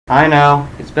I know,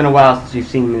 it's been a while since you've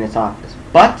seen me in this office,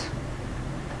 but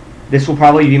this will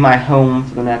probably be my home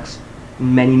for the next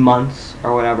many months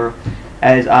or whatever,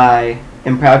 as I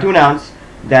am proud to announce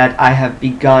that I have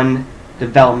begun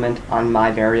development on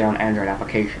my very own Android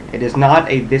application. It is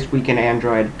not a This Week in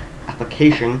Android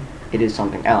application, it is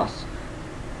something else.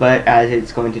 But as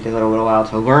it's going to take a little while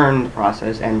to learn the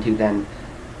process and to then,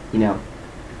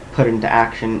 put it into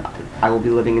action, I will be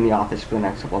living in the office for the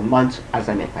next couple of months as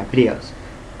I make my videos.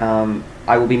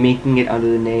 I will be making it under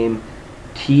the name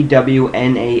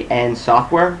TWNAN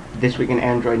Software, This Week in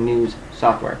Android News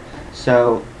Software.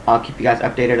 So I'll keep you guys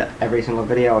updated every single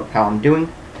video of how I'm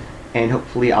doing, and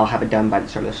hopefully I'll have it done by the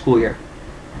start of the school year.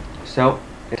 So,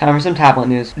 time for some tablet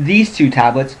news. These two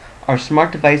tablets are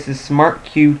smart devices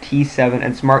SmartQ T7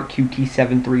 and SmartQ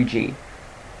T7 3G,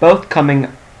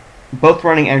 both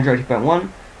running Android 2.1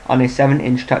 on a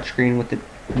 7-inch touchscreen with the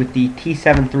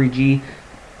T7 3G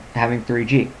having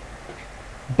 3G.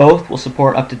 Both will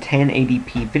support up to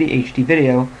 1080p HD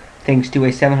video thanks to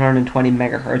a 720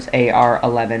 MHz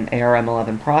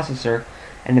ARM11 processor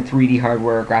and a 3D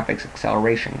hardware graphics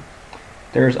acceleration.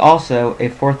 There is also a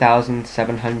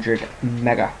 4700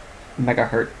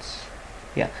 megahertz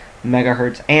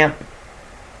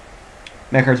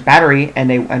battery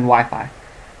and Wi-Fi.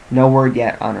 No word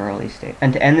yet on a release date.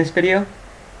 And to end this video,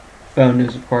 phone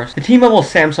news, of course. The T-Mobile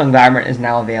Samsung Vibrant is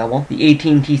now available. The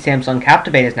AT&T Samsung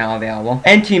Captivate is now available.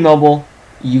 And T-Mobile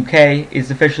UK is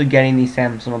officially getting the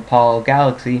Samsung Apollo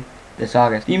Galaxy this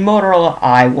August. The Motorola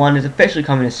i1 is officially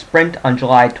coming to Sprint on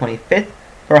July 25th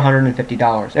for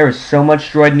 $150. There is so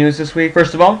much Droid news this week.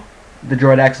 First of all, the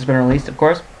Droid X has been released, of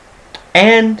course,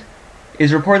 and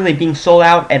is reportedly being sold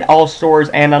out at all stores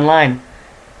and online.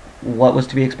 What was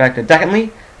to be expected?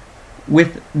 Secondly,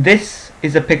 with this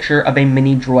is a picture of a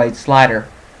mini Droid slider.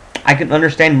 I can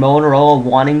understand Motorola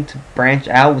wanting to branch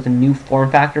out with a new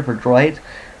form factor for Droids,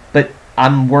 but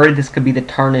I'm worried this could be the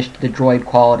tarnish to the Droid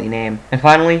quality name. And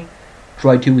finally,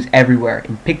 Droid 2 is everywhere,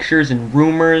 in pictures and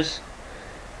rumors.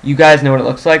 You guys know what it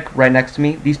looks like right next to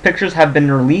me. These pictures have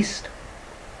been released.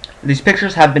 These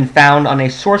pictures have been found on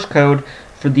a source code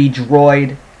for the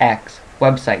Droid X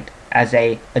website as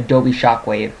a Adobe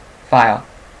Shockwave file.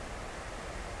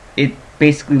 It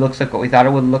basically looks like what we thought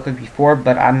it would look like before,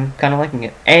 but I'm kind of liking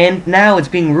it. And now it's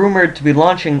being rumored to be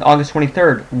launching August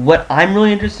 23rd. What I'm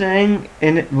really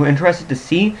interested to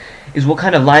see is what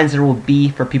kind of lines there will be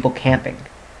for people camping,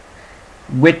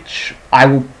 which I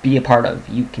will be a part of.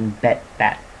 You can bet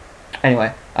that.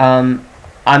 Anyway, I'm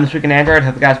This Week in Android.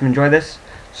 Hope you guys have enjoyed this.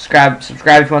 Subscribe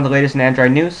if you want the latest in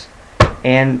Android news,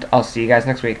 and I'll see you guys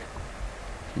next week.